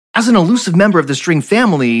As an elusive member of the string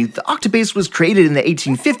family, the Octobass was created in the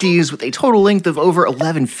 1850s with a total length of over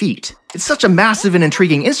 11 feet. It's such a massive and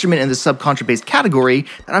intriguing instrument in the subcontrabass category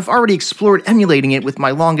that I've already explored emulating it with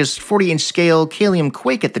my longest 40-inch scale Kalium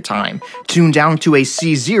Quake at the time, tuned down to a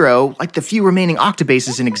C0 like the few remaining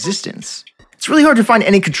octobasses in existence. It's really hard to find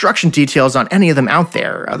any construction details on any of them out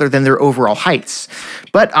there, other than their overall heights.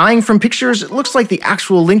 But eyeing from pictures, it looks like the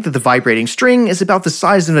actual length of the vibrating string is about the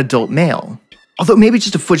size of an adult male. Although maybe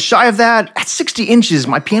just a foot shy of that, at 60 inches,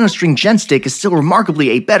 my piano string Djent stick is still remarkably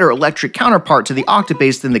a better electric counterpart to the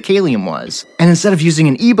Octobass than the Kalium was. And instead of using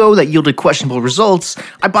an E-bow that yielded questionable results,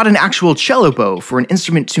 I bought an actual cello bow for an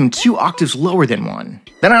instrument tuned 2 octaves lower than one.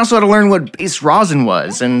 Then I also had to learn what bass rosin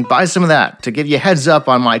was, and buy some of that, to give you a heads up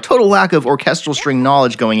on my total lack of orchestral string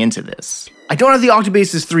knowledge going into this. I don't have the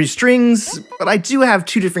Octobass's 3 strings, but I do have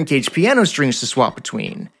 2 different gauge piano strings to swap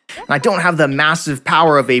between. And I don't have the massive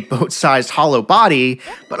power of a boat-sized hollow body,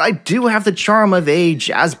 but I do have the charm of a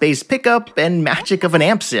jazz bass pickup and magic of an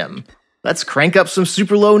amp sim. Let's crank up some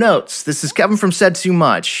super low notes. This is Kevin from Said Too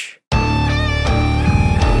Much.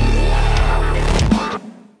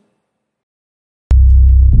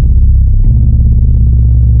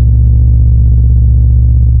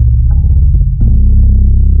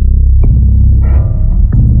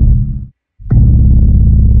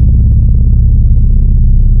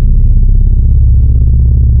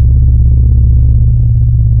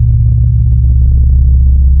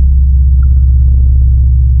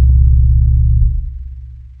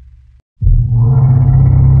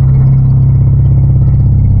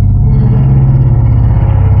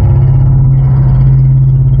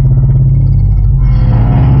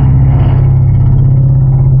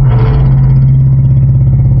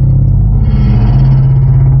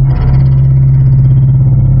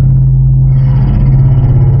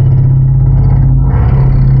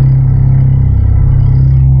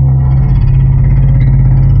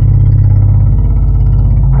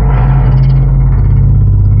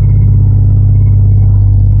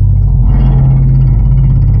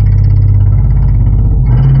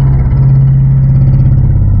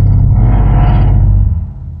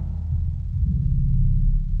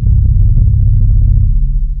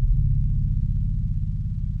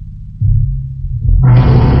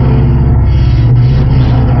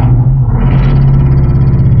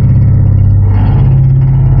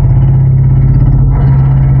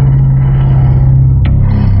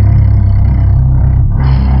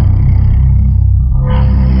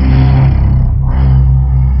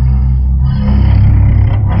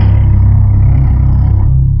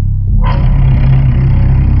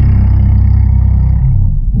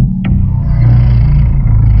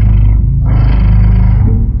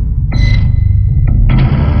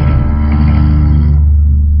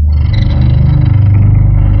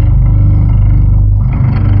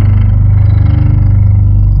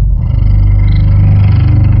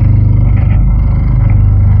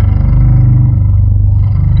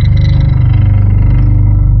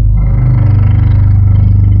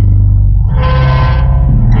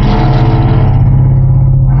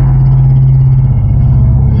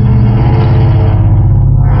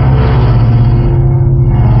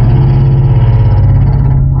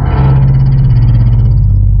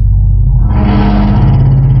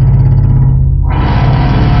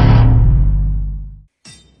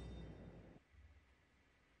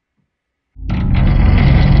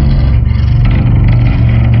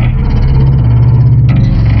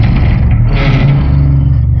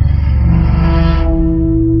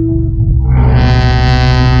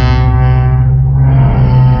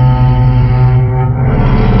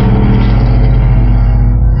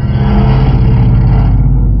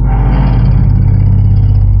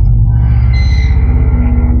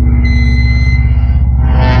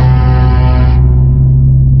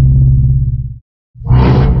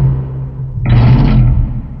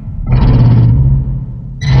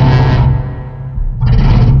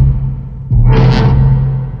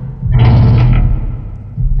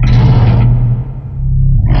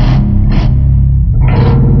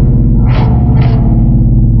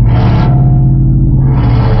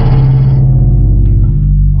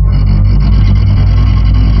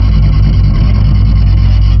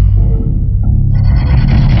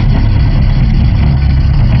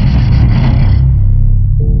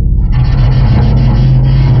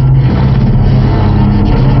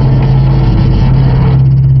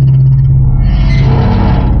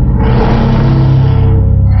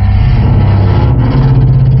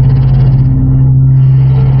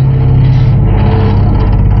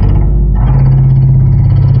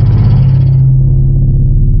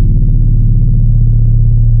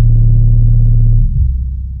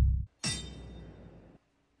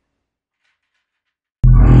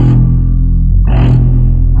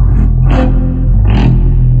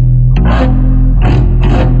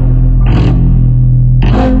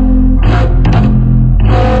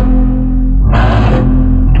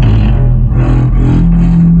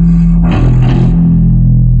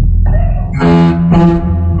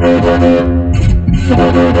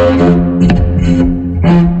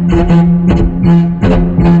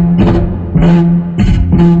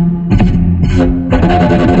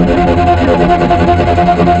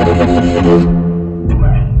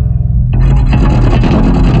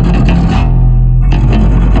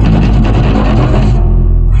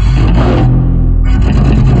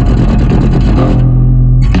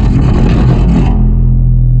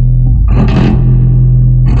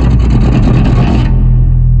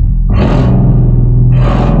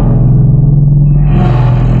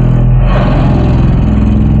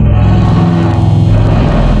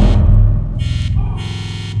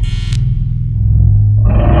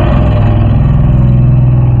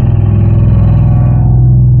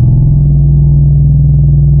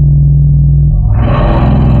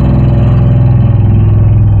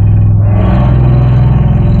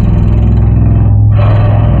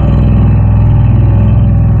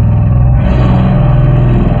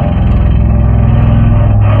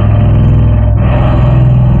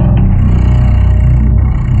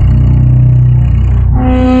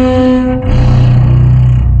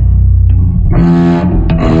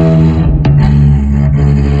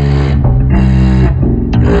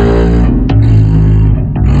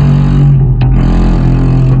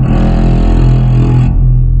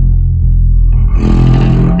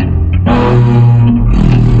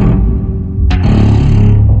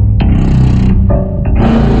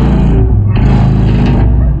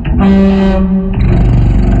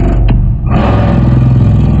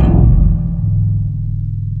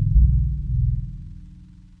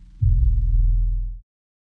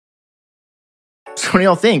 So what do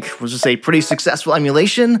y'all think? Was this a pretty successful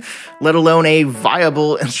emulation, let alone a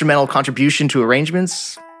viable instrumental contribution to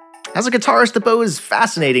arrangements? As a guitarist, the bow is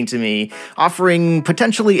fascinating to me, offering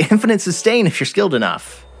potentially infinite sustain if you're skilled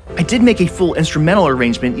enough. I did make a full instrumental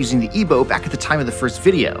arrangement using the E-bow back at the time of the first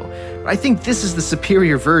video, but I think this is the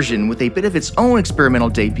superior version with a bit of its own experimental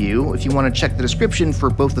debut if you want to check the description for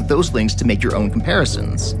both of those links to make your own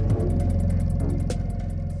comparisons.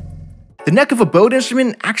 The neck of a bowed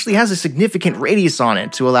instrument actually has a significant radius on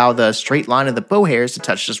it to allow the straight line of the bow hairs to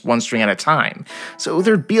touch just one string at a time, so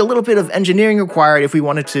there'd be a little bit of engineering required if we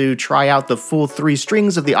wanted to try out the full 3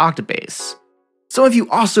 strings of the Octobass. Some of you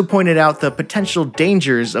also pointed out the potential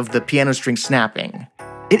dangers of the piano string snapping.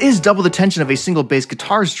 It is double the tension of a single bass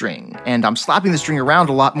guitar string, and I'm slapping the string around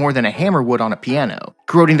a lot more than a hammer would on a piano,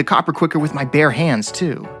 corroding the copper quicker with my bare hands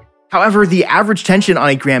too. However, the average tension on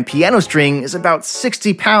a grand piano string is about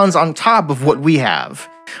 60 pounds on top of what we have.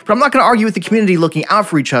 But I'm not going to argue with the community looking out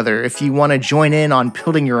for each other if you want to join in on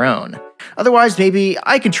building your own. Otherwise, maybe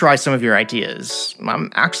I could try some of your ideas.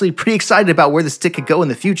 I'm actually pretty excited about where the stick could go in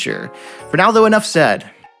the future. For now though, enough said.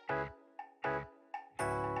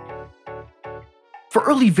 For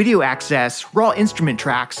early video access, raw instrument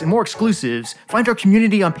tracks, and more exclusives, find our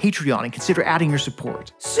community on Patreon and consider adding your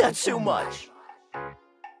support. Said too much.